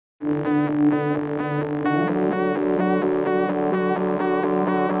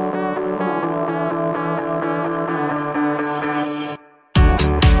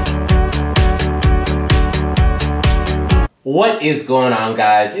What is going on,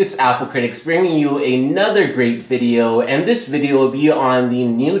 guys? It's Apple Critics bringing you another great video, and this video will be on the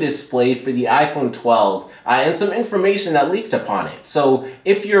new display for the iPhone 12 and some information that leaked upon it. So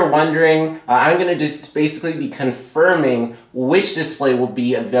if you're wondering, I'm going to just basically be confirming which display will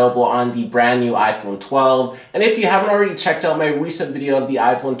be available on the brand new iPhone 12. And if you haven't already checked out my recent video of the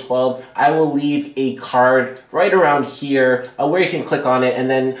iPhone 12, I will leave a card right around here where you can click on it and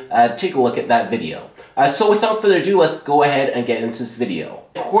then take a look at that video. So without further ado, let's go ahead and get into this video.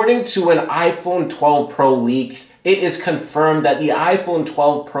 According to an iPhone 12 Pro leak, it is confirmed that the iPhone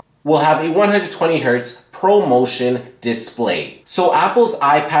 12 Pro will have a 120Hz ProMotion display. So Apple's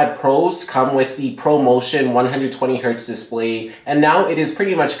iPad Pros come with the ProMotion 120Hz display, and now it is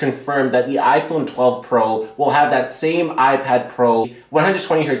pretty much confirmed that the iPhone 12 Pro will have that same iPad Pro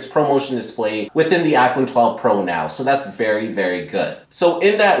 120Hz ProMotion display within the iPhone 12 Pro now. So that's very, very good. So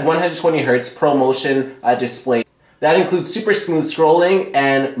in that 120Hz ProMotion display, that includes super smooth scrolling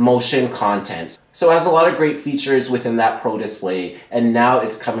and motion content. So it has a lot of great features within that Pro display, and now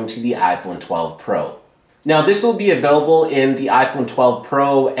it's coming to the iPhone 12 Pro. Now this will be available in the iPhone 12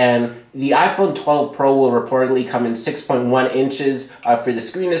 Pro, and the iPhone 12 Pro will reportedly come in 6.1 inches for the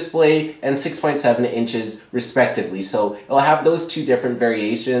screen display and 6.7 inches respectively. So it'll have those two different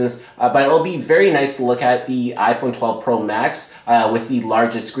variations, but it'll be very nice to look at the iPhone 12 Pro Max with the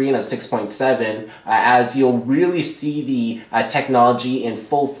largest screen of 6.7 as you'll really see the technology in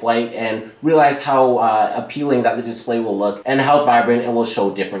full flight and realize how appealing that the display will look and how vibrant it will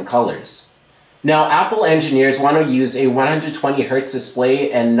show different colors. Now, Apple engineers want to use a 120Hz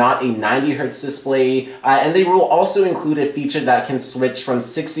display and not a 90Hz display, and they will also include a feature that can switch from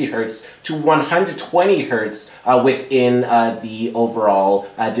 60Hz to 120Hz within the overall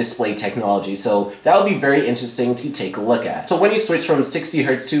display technology. So that will be very interesting to take a look at. So when you switch from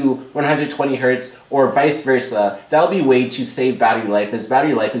 60Hz to 120Hz or vice versa, that'll be a way to save battery life, as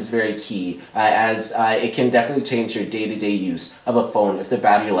battery life is very key, as it can definitely change your day-to-day use of a phone if the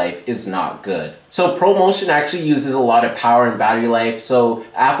battery life is not good. So ProMotion actually uses a lot of power and battery life, so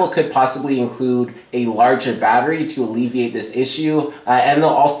Apple could possibly include a larger battery to alleviate this issue, and they'll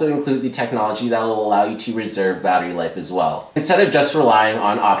also include the technology that will allow you to reserve battery life as well, instead of just relying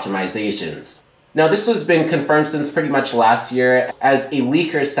on optimizations. Now this has been confirmed since pretty much last year, as a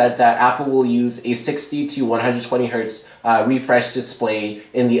leaker said that Apple will use a 60 to 120Hz refresh display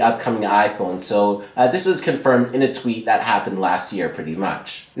in the upcoming iPhone. So this was confirmed in a tweet that happened last year pretty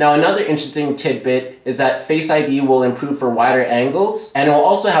much. Now another interesting tidbit is that Face ID will improve for wider angles, and it will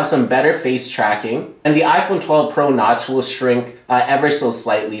also have some better face tracking, and the iPhone 12 Pro notch will shrink ever so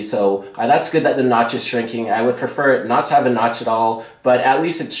slightly, so that's good that the notch is shrinking. I would prefer not to have a notch at all, but at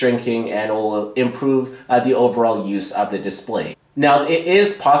least it's shrinking and it will improve the overall use of the display. Now, it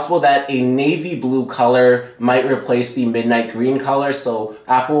is possible that a navy blue color might replace the midnight green color, so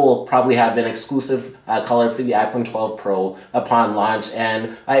Apple will probably have an exclusive color for the iPhone 12 Pro upon launch,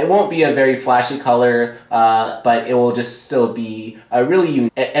 and it won't be a very flashy color, but it will just still be really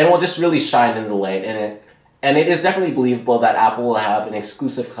unique, and will just really shine in the light, and it is definitely believable that Apple will have an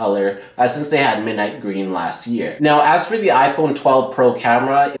exclusive color since they had midnight green last year. Now, as for the iPhone 12 Pro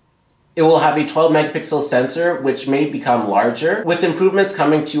camera, it will have a 12 megapixel sensor, which may become larger, with improvements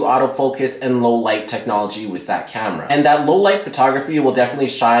coming to autofocus and low light technology with that camera. And that low light photography will definitely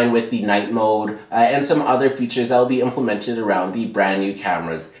shine with the night mode and some other features that will be implemented around the brand new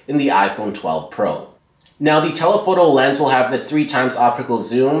cameras in the iPhone 12 Pro. Now the telephoto lens will have a 3x optical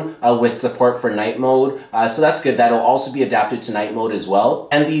zoom with support for night mode, so that's good. That'll also be adapted to night mode as well.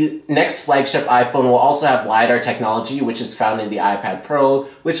 And the next flagship iPhone will also have LiDAR technology, which is found in the iPad Pro,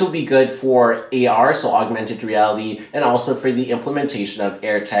 which will be good for AR, so augmented reality, and also for the implementation of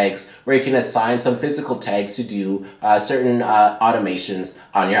AirTags, where you can assign some physical tags to do certain automations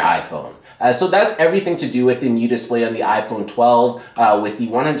on your iPhone. So that's everything to do with the new display on the iPhone 12 with the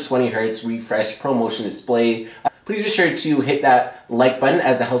 120Hz refresh ProMotion display. Please be sure to hit that like button,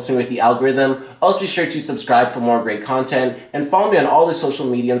 as it helps me with the algorithm. Also be sure to subscribe for more great content, and follow me on all the social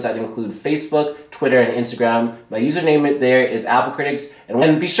mediums that include Facebook, Twitter, and Instagram. My username there is Apple Critics,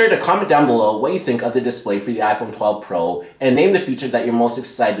 and be sure to comment down below what you think of the display for the iPhone 12 Pro, and name the feature that you're most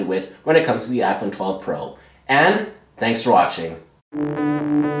excited with when it comes to the iPhone 12 Pro. And thanks for watching.